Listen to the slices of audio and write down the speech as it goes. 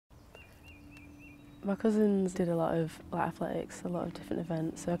My cousins did a lot of athletics, a lot of different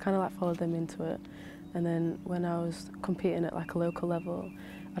events, so I kind of followed them into it. And then when I was competing at a local level,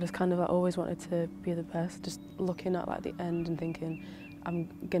 I just kind of always wanted to be the best, just looking at the end and thinking, I'm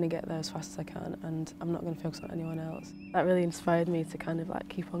going to get there as fast as I can and I'm not going to focus on anyone else. That really inspired me to kind of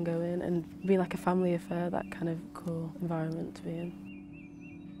keep on going and be a family affair, that kind of cool environment to be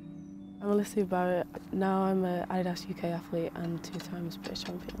in. I'm Alicia Barrett. Now I'm an Adidas UK athlete and 2 times British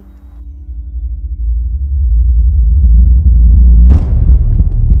champion.